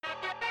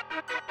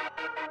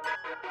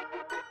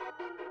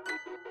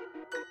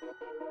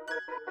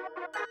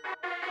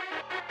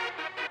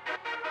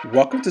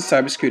Welcome to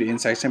Cybersecurity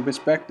Insights and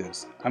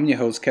Perspectives. I'm your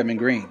host, Kevin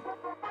Green.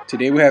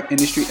 Today we have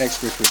industry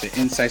experts with their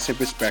insights and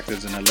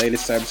perspectives on the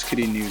latest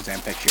cybersecurity news that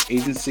impacts your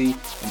agency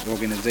and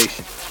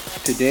organization.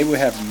 Today we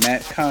have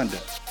Matt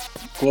Conda,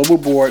 Global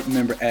Board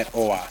Member at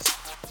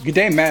OWASP. Good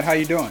day, Matt. How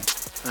you doing?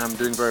 I'm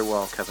doing very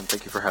well, Kevin.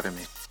 Thank you for having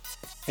me.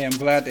 Hey, I'm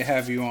glad to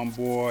have you on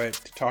board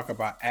to talk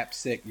about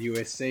AppSec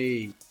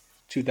USA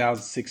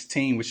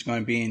 2016, which is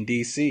going to be in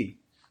DC.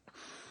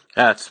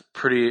 Yeah, it's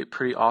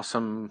pretty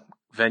awesome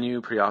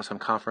venue, pretty awesome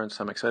conference.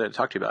 I'm excited to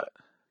talk to you about it.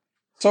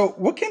 So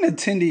what can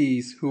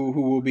attendees who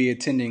will be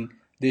attending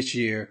this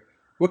year,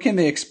 what can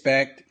they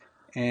expect?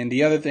 And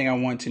the other thing I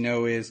want to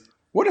know is,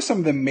 what are some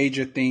of the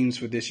major themes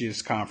for this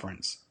year's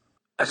conference?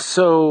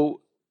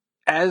 So,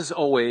 as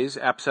always,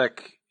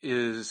 AppSec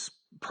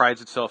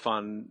prides itself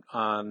on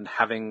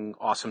having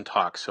awesome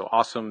talks, so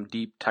awesome,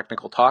 deep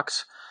technical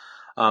talks.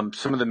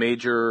 Some of the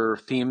major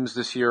themes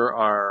this year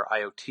are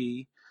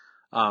IoT.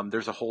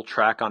 There's a whole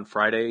track on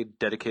Friday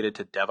dedicated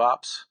to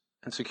DevOps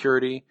and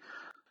security,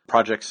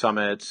 project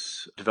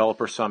summits,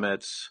 developer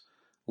summits,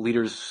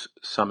 leaders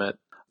summit.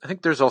 I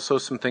think there's also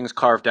some things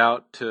carved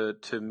out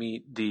to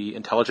meet the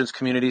intelligence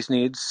community's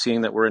needs,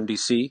 seeing that we're in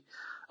DC.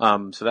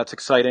 So that's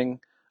exciting.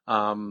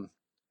 And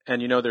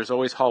there's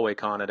always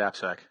HallwayCon at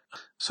AppSec.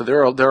 So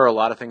there are a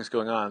lot of things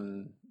going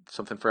on,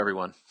 something for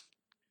everyone.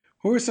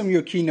 Who are some of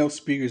your keynote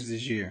speakers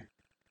this year?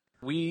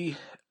 We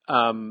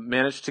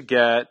managed to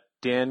get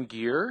Dan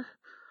Geer,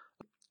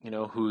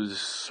 who's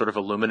sort of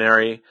a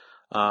luminary.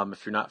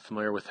 If you're not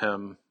familiar with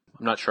him,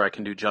 I'm not sure I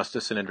can do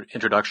justice in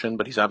introduction,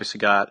 but he's obviously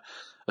got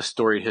a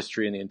storied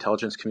history in the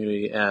intelligence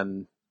community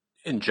and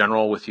in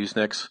general with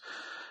Usenix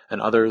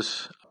and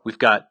others. We've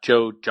got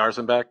Joe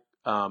Jarzenbeck,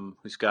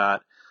 who's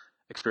got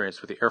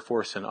experience with the Air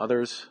Force and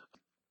others.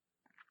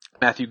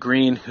 Matthew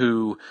Green,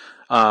 who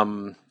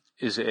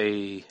is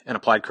an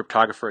applied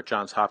cryptographer at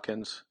Johns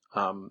Hopkins,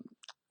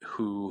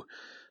 who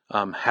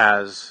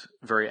has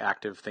very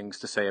active things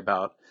to say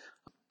about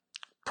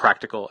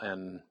practical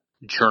and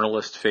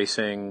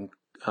journalist-facing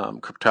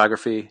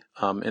cryptography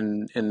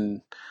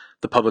in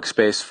the public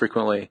space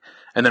frequently.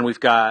 And then we've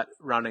got,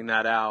 rounding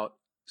that out,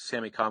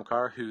 Sammy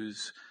Kamkar,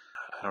 who's,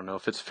 I don't know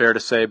if it's fair to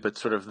say, but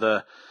sort of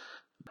the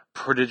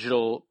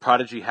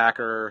prodigy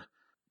hacker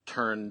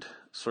turned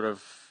sort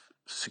of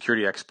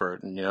security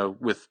expert, and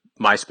with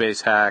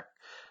MySpace hack,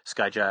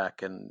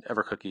 Skyjack, and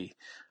Evercookie,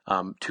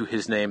 to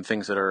his name,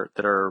 things that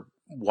are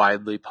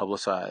widely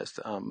publicized,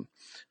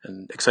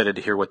 and excited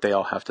to hear what they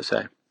all have to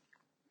say.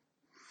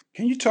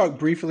 Can you talk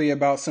briefly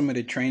about some of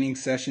the training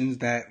sessions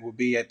that will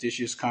be at this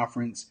year's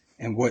conference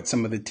and what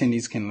some of the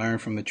attendees can learn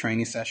from the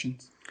training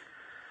sessions?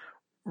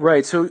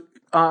 Right. So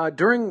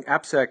during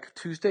AppSec,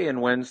 Tuesday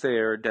and Wednesday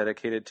are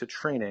dedicated to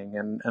training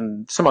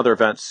and some other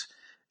events.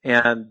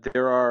 And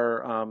there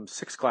are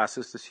 6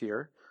 classes this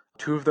year.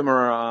 2 of them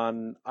are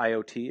on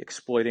IoT,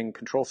 exploiting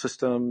control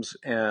systems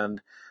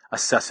and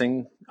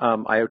assessing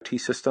IoT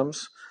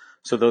systems.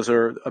 So those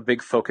are a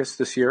big focus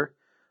this year.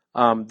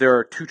 There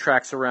are 2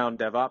 tracks around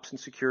DevOps and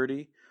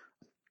security.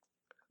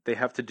 They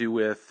have to do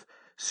with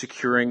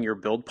securing your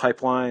build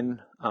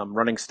pipeline,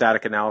 running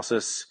static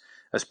analysis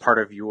as part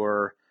of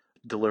your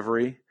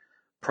delivery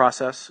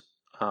process.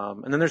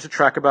 And then there's a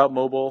track about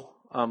mobile,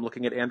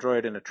 looking at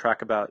Android, and a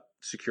track about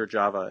secure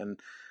Java. And,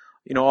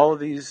 all of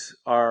these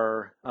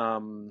are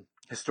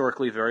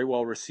historically very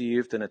well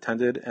received and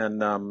attended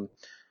and,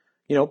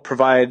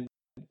 provide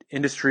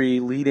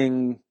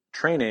industry-leading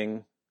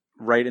training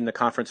right in the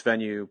conference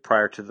venue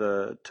prior to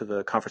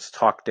the conference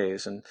talk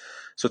days. And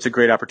so it's a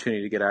great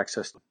opportunity to get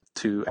access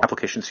to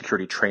application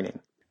security training.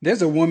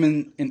 There's a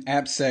Women in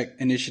AppSec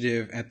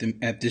initiative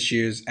at this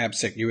year's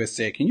AppSec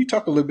USA. Can you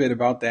talk a little bit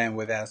about that and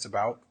what that's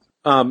about?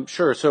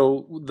 Sure.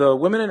 So the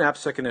Women in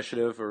AppSec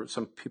initiative, or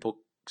some people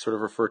sort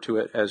of refer to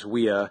it as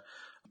WIA,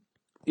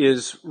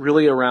 is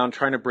really around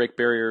trying to break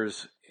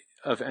barriers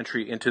of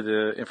entry into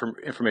the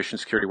information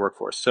security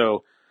workforce.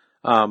 So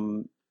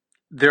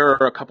there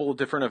are a couple of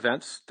different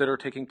events that are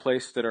taking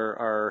place that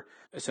are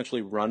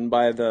essentially run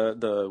by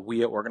the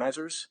WIA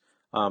organizers.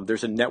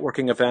 There's a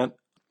networking event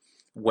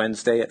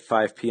Wednesday at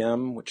 5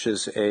 p.m., which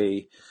is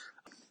sort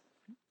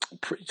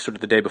of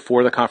the day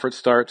before the conference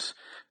starts.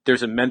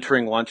 There's a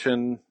mentoring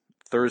luncheon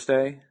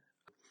Thursday.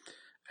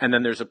 And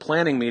then there's a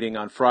planning meeting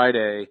on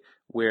Friday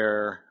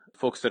where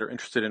folks that are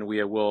interested in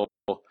WIA will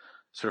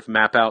sort of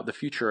map out the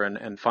future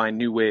and find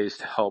new ways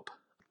to help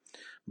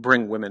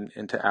bring women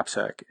into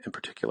AppSec in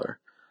particular.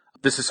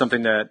 This is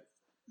something that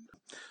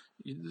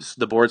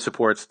the board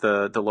supports,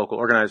 the local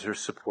organizers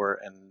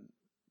support,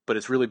 but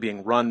it's really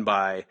being run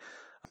by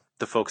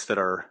the folks that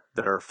are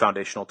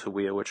foundational to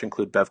WIA, which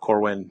include Bev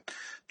Corwin,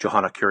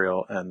 Johanna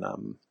Curiel,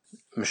 and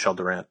Michelle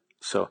Durant.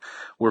 So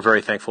we're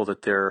very thankful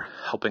that they're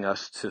helping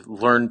us to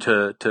learn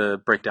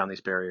to break down these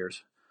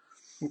barriers.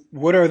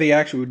 What are the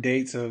actual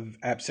dates of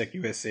AppSec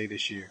USA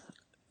this year?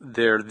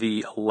 They're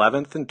the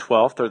 11th and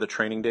 12th are the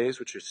training days,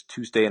 which is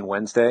Tuesday and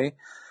Wednesday.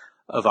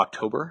 of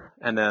October.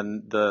 And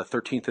then the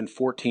 13th and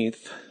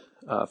 14th,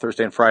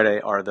 Thursday and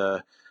Friday, are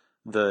the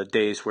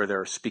days where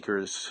there are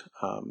speakers.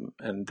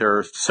 And there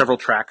are several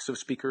tracks of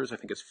speakers. I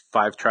think it's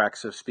 5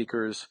 tracks of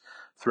speakers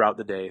throughout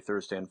the day,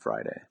 Thursday and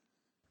Friday.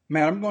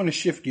 Matt, I'm going to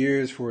shift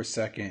gears for a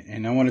second,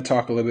 and I want to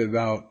talk a little bit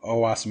about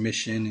OWASP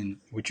mission and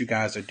what you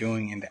guys are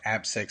doing in the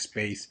AppSec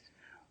space.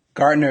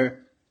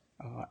 Gartner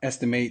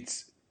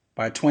estimates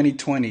by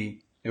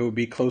 2020, there will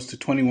be close to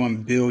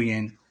 21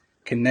 billion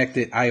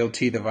connected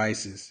IoT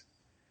devices.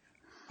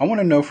 I want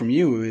to know from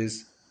you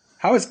is,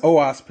 how is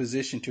OWASP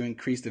positioned to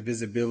increase the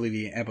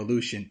visibility and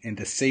evolution in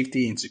the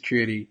safety and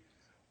security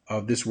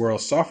of this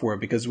world's software?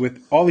 Because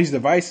with all these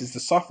devices, the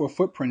software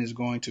footprint is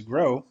going to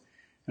grow.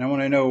 And I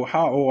want to know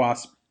how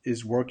OWASP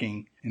is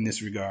working in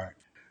this regard.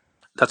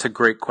 That's a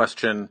great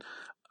question.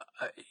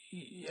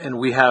 And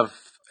we have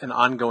an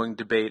ongoing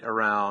debate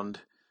around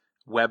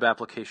web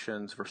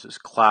applications versus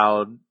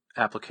cloud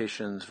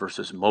applications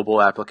versus mobile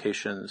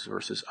applications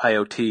versus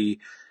IoT.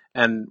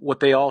 And what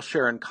they all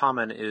share in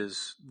common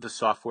is the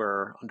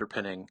software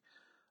underpinning.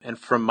 And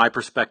from my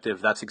perspective,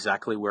 that's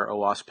exactly where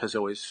OWASP has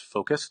always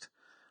focused.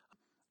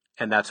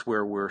 And that's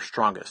where we're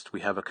strongest.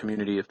 We have a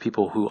community of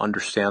people who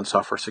understand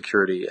software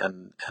security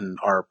and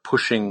are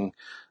pushing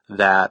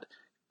that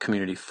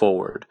community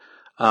forward.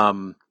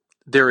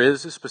 There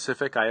is a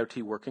specific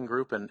IoT working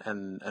group and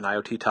an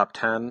IoT top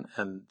 10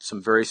 and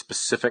some very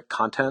specific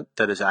content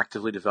that is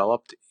actively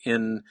developed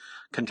in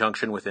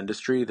conjunction with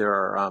industry. There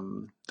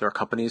are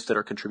companies that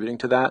are contributing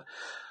to that.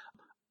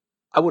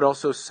 I would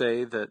also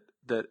say that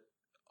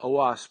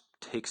OWASP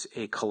takes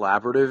a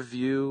collaborative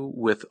view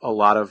with a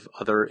lot of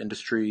other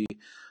industry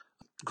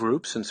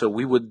groups, and so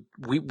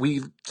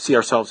we see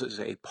ourselves as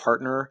a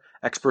partner,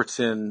 experts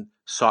in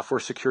software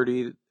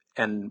security,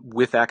 and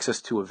with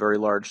access to a very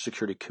large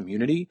security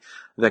community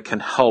that can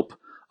help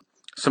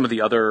some of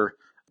the other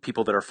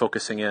people that are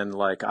focusing in,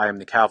 like I Am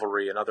the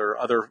Cavalry and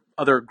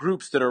other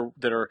groups that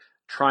are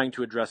trying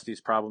to address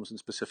these problems in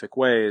specific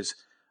ways.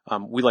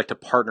 We like to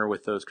partner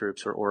with those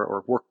groups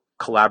or work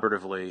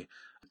collaboratively.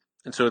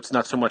 And so it's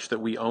not so much that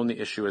we own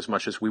the issue as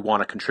much as we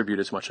want to contribute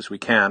as much as we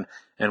can.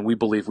 And we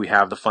believe we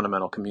have the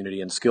fundamental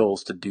community and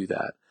skills to do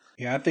that.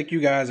 Yeah, I think you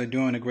guys are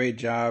doing a great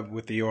job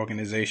with the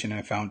organization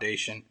and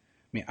foundation.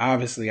 I mean,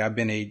 obviously, I've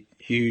been a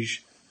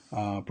huge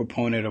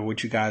proponent of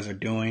what you guys are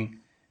doing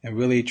and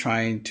really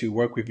trying to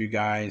work with you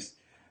guys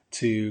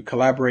to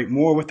collaborate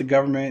more with the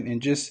government and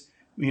just,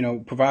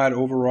 provide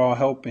overall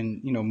help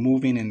in,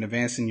 moving and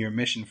advancing your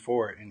mission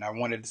forward. And I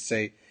wanted to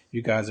say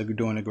you guys are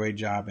doing a great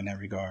job in that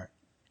regard.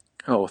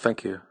 Oh, well,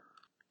 thank you.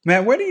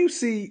 Matt, where do you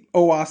see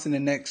OWASP in the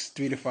next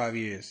 3 to 5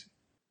 years?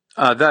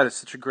 That is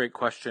such a great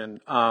question.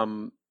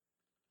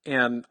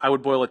 And I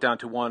would boil it down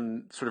to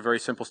one sort of very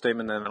simple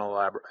statement, and then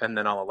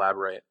I'll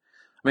elaborate.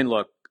 I mean,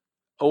 look,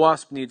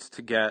 OWASP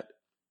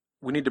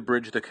we need to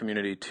bridge the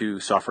community to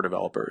software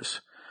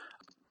developers.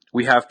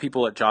 We have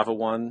people at Java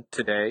 1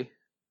 today,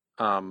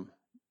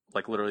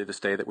 like literally this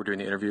day that we're doing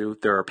the interview.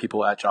 There are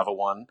people at Java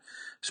 1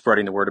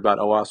 spreading the word about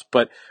OWASP,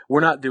 but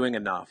we're not doing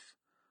enough.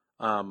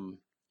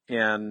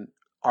 And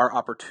our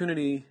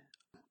opportunity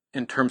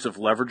in terms of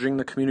leveraging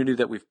the community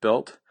that we've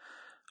built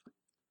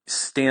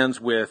stands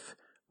with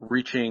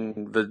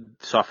reaching the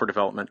software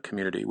development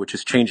community, which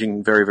is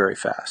changing very, very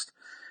fast.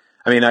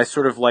 I mean, I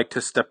sort of like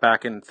to step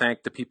back and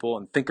thank the people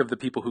and think of the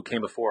people who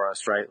came before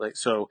us, right? Like,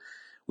 so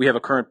we have a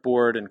current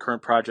board and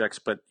current projects,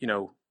 but,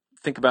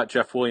 think about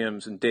Jeff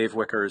Williams and Dave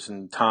Wickers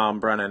and Tom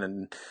Brennan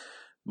and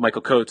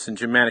Michael Coates and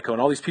Jim Manico and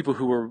all these people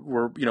who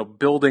were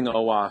building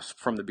OWASP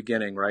from the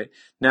beginning, right?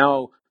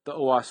 Now the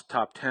OWASP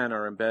top 10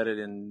 are embedded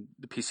in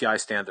the PCI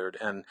standard.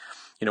 And,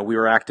 we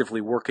were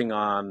actively working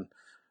on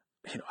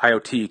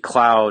IoT,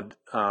 cloud,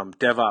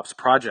 DevOps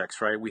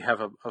projects, right? We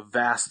have a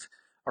vast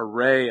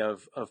array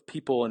of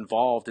people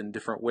involved in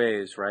different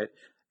ways, right?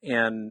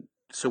 And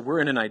so we're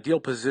in an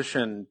ideal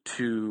position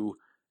to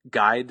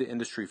guide the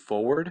industry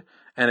forward.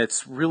 And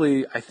it's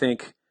really, I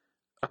think,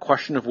 a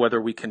question of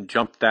whether we can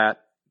jump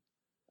that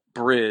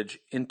bridge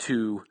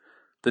into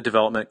the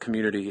development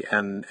community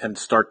and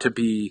start to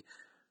be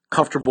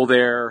comfortable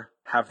there,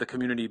 have the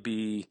community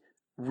be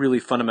really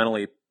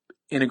fundamentally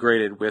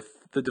integrated with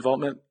the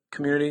development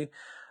community.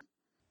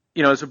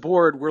 As a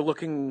board, we're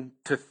looking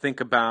to think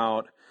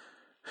about,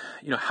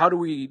 how do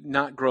we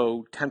not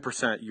grow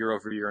 10% year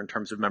over year in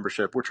terms of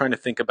membership? We're trying to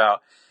think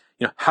about,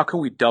 how can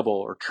we double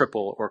or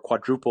triple or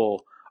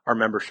quadruple our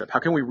membership? How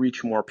can we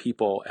reach more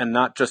people, and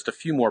not just a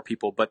few more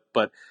people,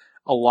 but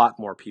a lot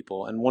more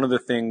people? And one of the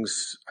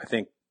things I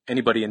think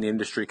anybody in the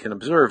industry can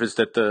observe is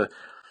that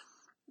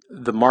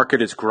the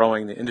market is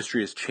growing, the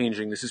industry is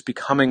changing. This is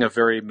becoming a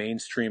very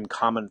mainstream,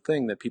 common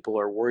thing that people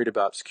are worried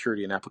about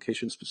security and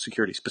application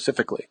security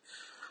specifically.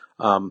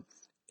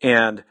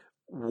 And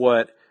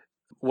what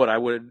I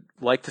would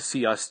like to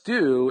see us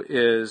do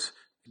is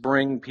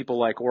bring people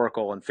like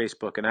Oracle and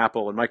Facebook and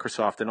Apple and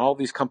Microsoft and all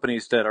these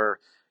companies that are,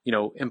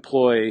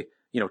 employ,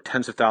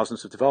 tens of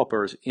thousands of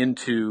developers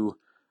into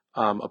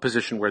a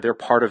position where they're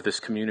part of this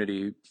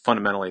community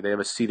fundamentally. They have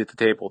a seat at the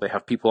table. They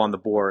have people on the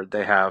board.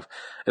 They have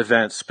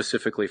events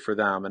specifically for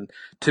them. And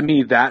to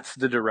me, that's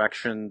the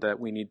direction that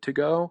we need to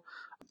go.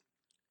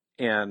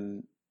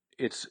 And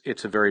it's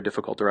a very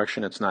difficult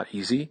direction. It's not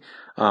easy.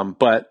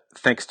 But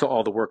thanks to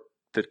all the work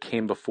that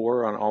came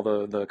before on all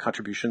the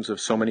contributions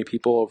of so many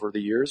people over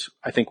the years,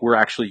 I think we're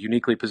actually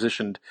uniquely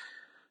positioned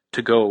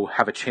to go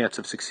have a chance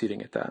of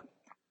succeeding at that.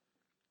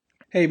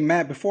 Hey,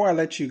 Matt, before I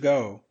let you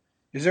go,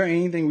 is there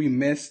anything we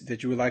missed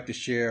that you would like to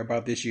share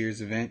about this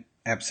year's event,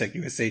 AppSec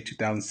USA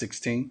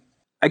 2016?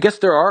 I guess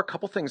there are a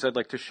couple things I'd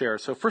like to share.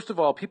 So first of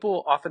all,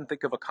 people often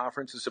think of a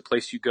conference as a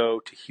place you go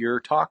to hear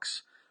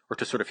talks or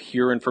to sort of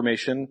hear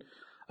information,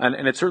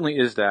 and it certainly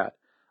is that.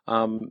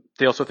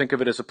 They also think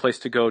of it as a place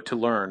to go to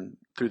learn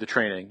through the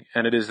training,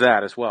 and it is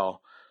that as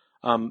well.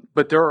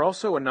 But there are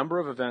also a number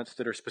of events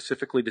that are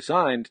specifically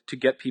designed to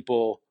get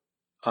people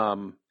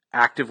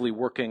actively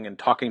working and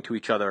talking to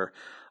each other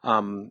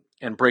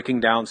and breaking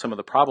down some of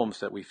the problems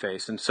that we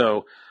face. And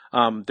so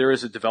there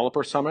is a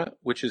developer summit,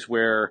 which is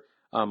where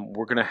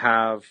we're going to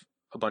have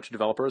a bunch of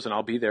developers, and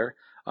I'll be there,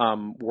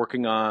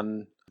 working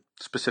on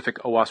specific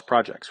OWASP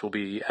projects. We'll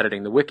be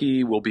editing the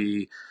wiki. We'll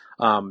be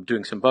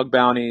doing some bug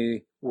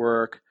bounty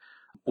work.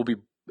 We'll be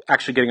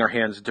actually getting our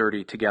hands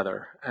dirty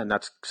together, and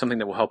that's something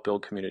that will help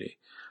build community.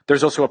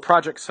 There's also a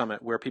project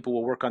summit where people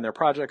will work on their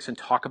projects and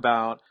talk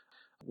about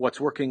what's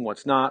working,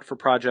 what's not for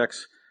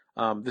projects.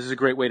 This is a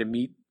great way to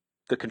meet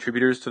the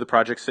contributors to the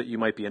projects that you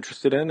might be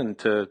interested in and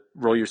to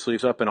roll your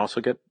sleeves up and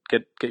also get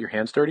your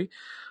hands dirty.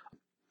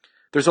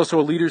 There's also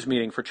a leaders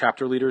meeting for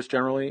chapter leaders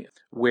generally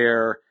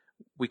where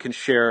we can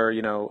share,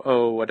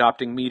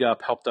 adopting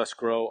Meetup helped us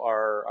grow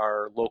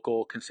our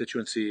local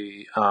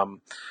constituency,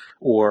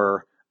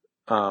 or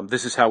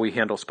this is how we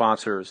handle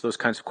sponsors. Those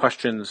kinds of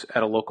questions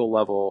at a local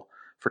level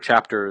for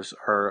chapters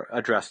are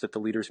addressed at the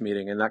leaders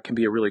meeting, and that can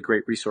be a really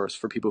great resource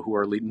for people who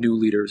are new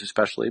leaders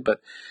especially, but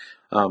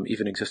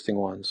even existing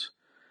ones.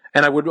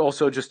 And I would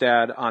also just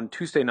add, on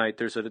Tuesday night,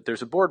 there's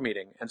a board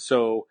meeting. And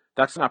so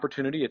that's an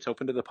opportunity. It's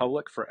open to the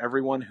public for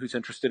everyone who's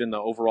interested in the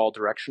overall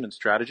direction and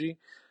strategy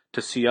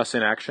to see us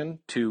in action,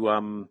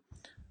 to,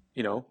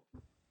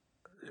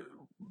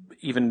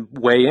 even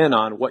weigh in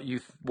on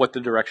what the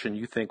direction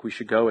you think we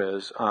should go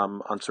is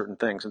on certain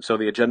things. And so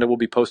the agenda will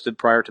be posted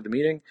prior to the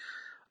meeting,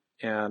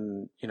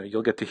 and,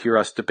 you'll get to hear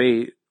us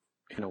debate,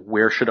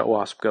 where should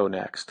OWASP go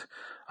next?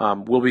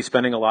 We'll be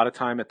spending a lot of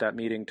time at that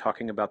meeting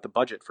talking about the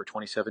budget for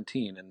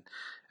 2017. And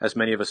as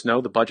many of us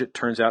know, the budget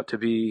turns out to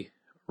be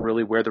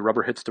really where the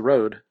rubber hits the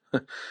road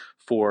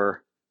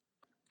for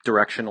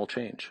directional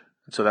change.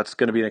 So that's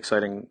going to be an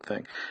exciting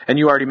thing. And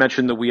you already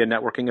mentioned the WIA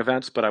networking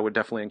events, but I would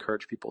definitely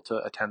encourage people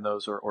to attend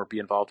those or be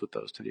involved with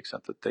those to the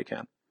extent that they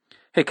can.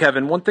 Hey,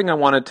 Kevin, one thing I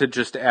wanted to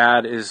just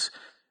add is,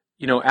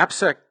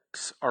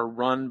 AppSecs are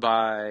run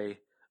by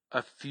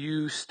a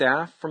few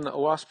staff from the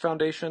OWASP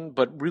Foundation,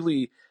 but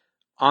really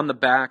on the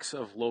backs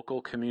of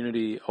local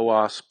community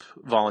OWASP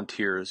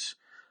volunteers.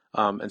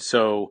 And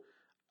so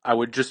I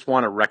would just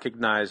want to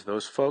recognize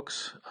those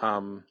folks.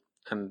 And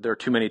there are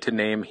too many to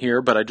name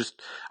here, but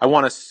I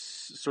want to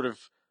sort of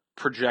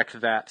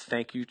project that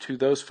thank you to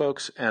those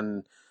folks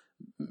and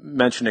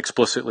mention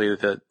explicitly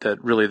that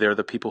really they're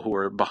the people who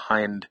are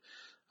behind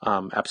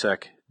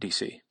AppSec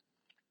DC.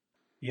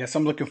 Yes,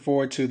 I'm looking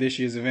forward to this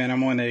year's event.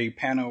 I'm on a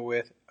panel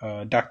with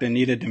Dr.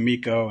 Anita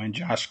D'Amico and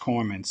Josh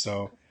Corman.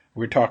 So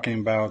we're talking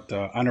about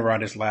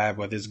Underwriters Lab,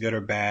 whether it's good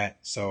or bad.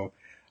 So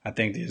I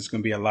think there's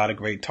going to be a lot of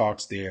great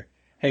talks there.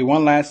 Hey,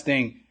 one last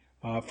thing.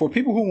 For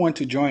people who want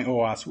to join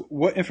OWASP,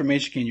 what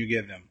information can you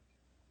give them?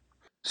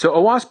 So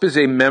OWASP is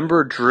a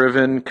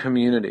member-driven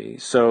community.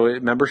 So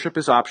membership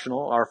is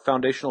optional. Our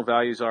foundational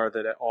values are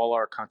that all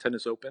our content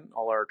is open,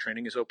 all our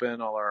training is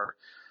open, all our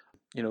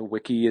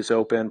wiki is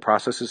open,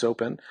 process is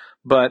open.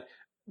 But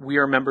we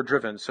are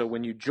member-driven. So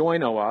when you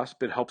join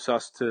OWASP, it helps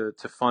us to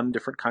fund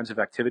different kinds of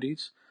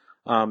activities.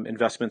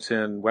 Investments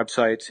in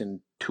websites,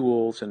 in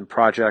tools, and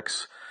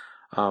projects,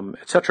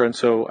 et cetera. And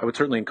so I would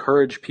certainly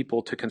encourage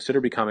people to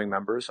consider becoming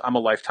members. I'm a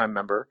lifetime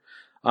member.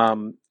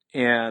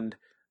 And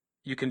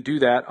you can do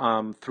that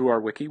through our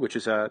wiki, which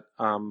is at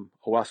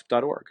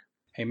OWASP.org.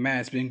 Hey,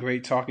 Matt, it's been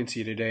great talking to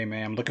you today,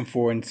 man. I'm looking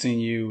forward to seeing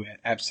you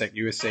at AppSec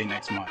USA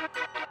next month.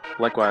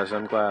 Likewise,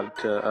 I'm glad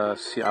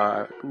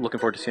to looking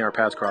forward to seeing our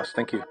paths cross.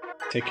 Thank you.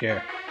 Take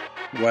care.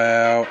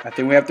 Well, I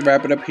think we have to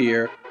wrap it up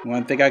here. We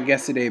want to thank our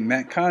guest today,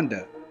 Matt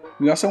Conda.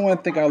 We also want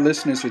to thank our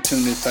listeners for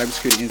tuning in to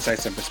Cybersecurity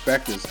Insights and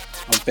Perspectives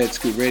on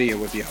FedScoop Radio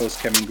with your host,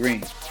 Kevin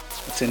Green.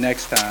 Until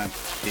next time,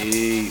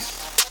 peace.